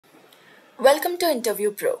Welcome to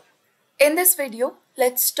InterviewPro. In this video,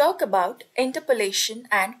 let's talk about interpolation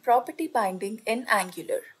and property binding in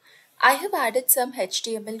Angular. I have added some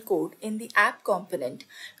HTML code in the app component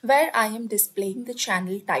where I am displaying the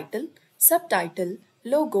channel title, subtitle,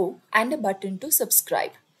 logo, and a button to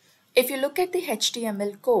subscribe. If you look at the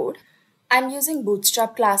HTML code, I'm using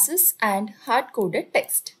Bootstrap classes and hard-coded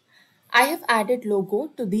text. I have added logo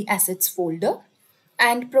to the assets folder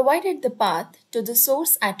and provided the path to the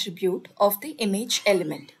source attribute of the image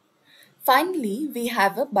element. Finally, we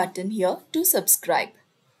have a button here to subscribe.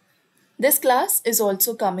 This class is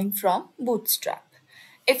also coming from Bootstrap.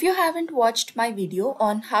 If you haven't watched my video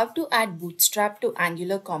on how to add Bootstrap to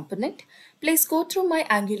Angular component, please go through my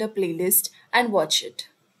Angular playlist and watch it.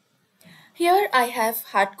 Here I have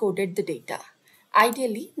hard-coded the data.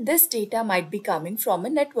 Ideally, this data might be coming from a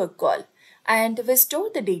network call, and we store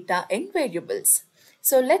the data in variables.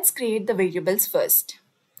 So let's create the variables first.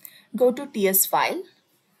 Go to TS file.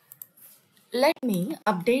 Let me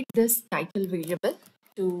update this title variable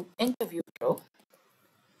to InterviewPro.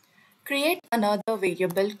 Create another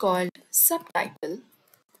variable called subtitle.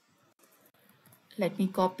 Let me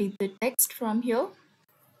copy the text from here.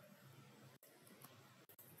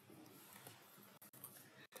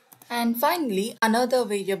 And finally, another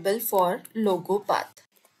variable for logo path.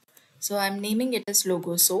 So I'm naming it as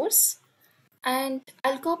logo source, and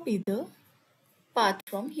I'll copy the path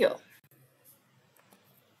from here.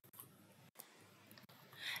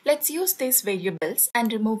 Let's use these variables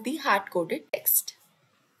and remove the hard-coded text.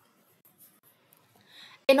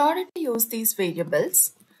 In order to use these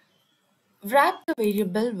variables, wrap the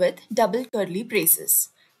variable with double curly braces.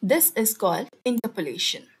 This is called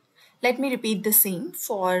interpolation. Let me repeat the same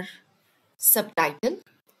for subtitle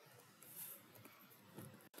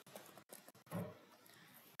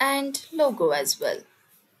and logo as well.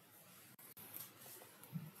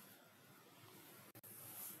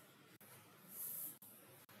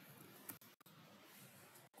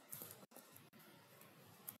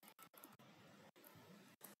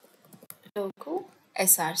 Logo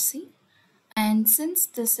src, and since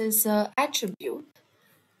this is an attribute,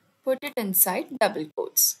 put it inside double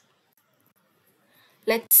quotes.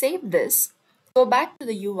 Let's save this, go back to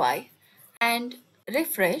the UI and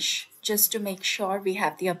refresh just to make sure we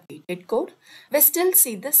have the updated code. We still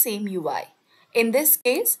see the same UI. In this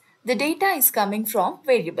case, the data is coming from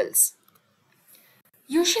variables.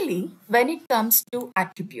 Usually, when it comes to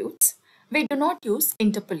attributes, we do not use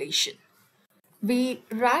interpolation. We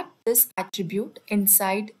wrap this attribute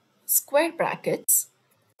inside square brackets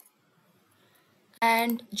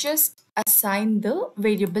and just assign the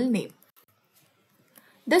variable name.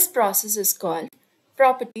 This process is called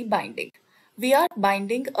property binding. We are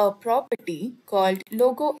binding a property called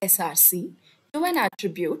logo src to an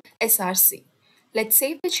attribute src. Let's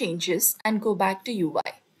save the changes and go back to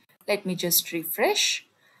UI. Let me just refresh,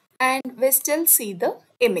 and we still see the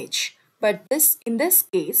image. But in this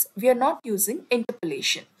case, we are not using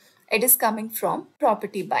interpolation. It is coming from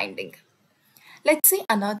property binding. Let's see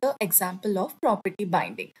another example of property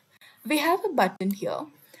binding. We have a button here.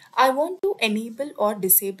 I want to enable or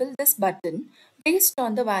disable this button based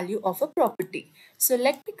on the value of a property. So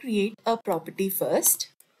let me create a property first.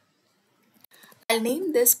 I'll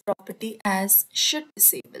name this property as should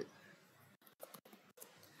disable.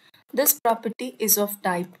 This property is of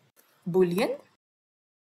type Boolean.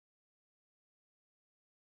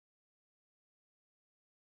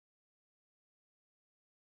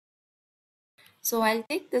 So I'll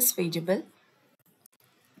take this variable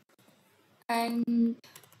and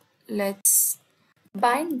let's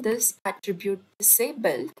bind this attribute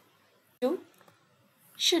disabled to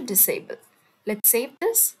should disable. Let's save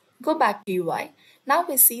this, go back to UI. Now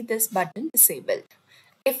we see this button disabled.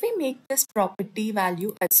 If we make this property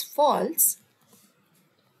value as false,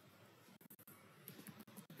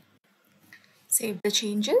 save the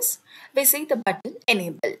changes, we see the button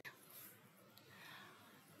enabled.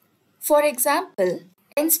 For example,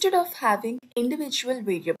 instead of having individual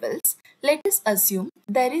variables, let us assume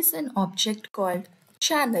there is an object called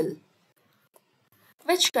channel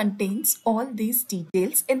which contains all these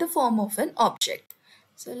details in the form of an object.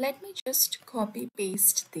 So let me just copy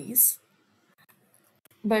paste these.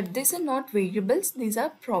 But these are not variables, these are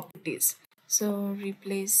properties. So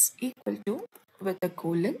replace equal to with a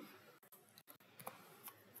colon.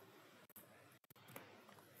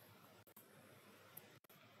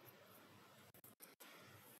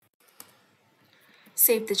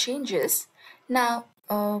 Save the changes. Now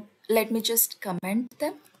let me just comment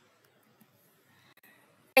them.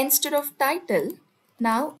 Instead of title,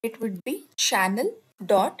 now it would be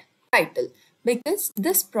channel.title because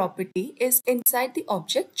this property is inside the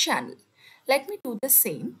object channel. Let me do the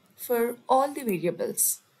same for all the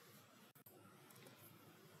variables.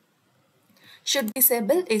 Should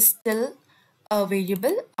disable is still a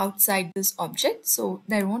variable outside this object, so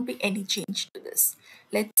there won't be any change to this.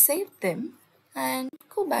 Let's save them and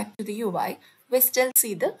go back to the UI. We still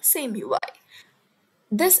see the same UI.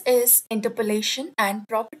 This is interpolation and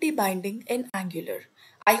property binding in Angular.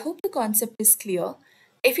 I hope the concept is clear.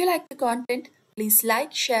 If you like the content, please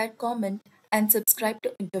like, share, comment, and subscribe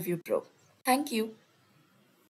to InterviewPro. Thank you.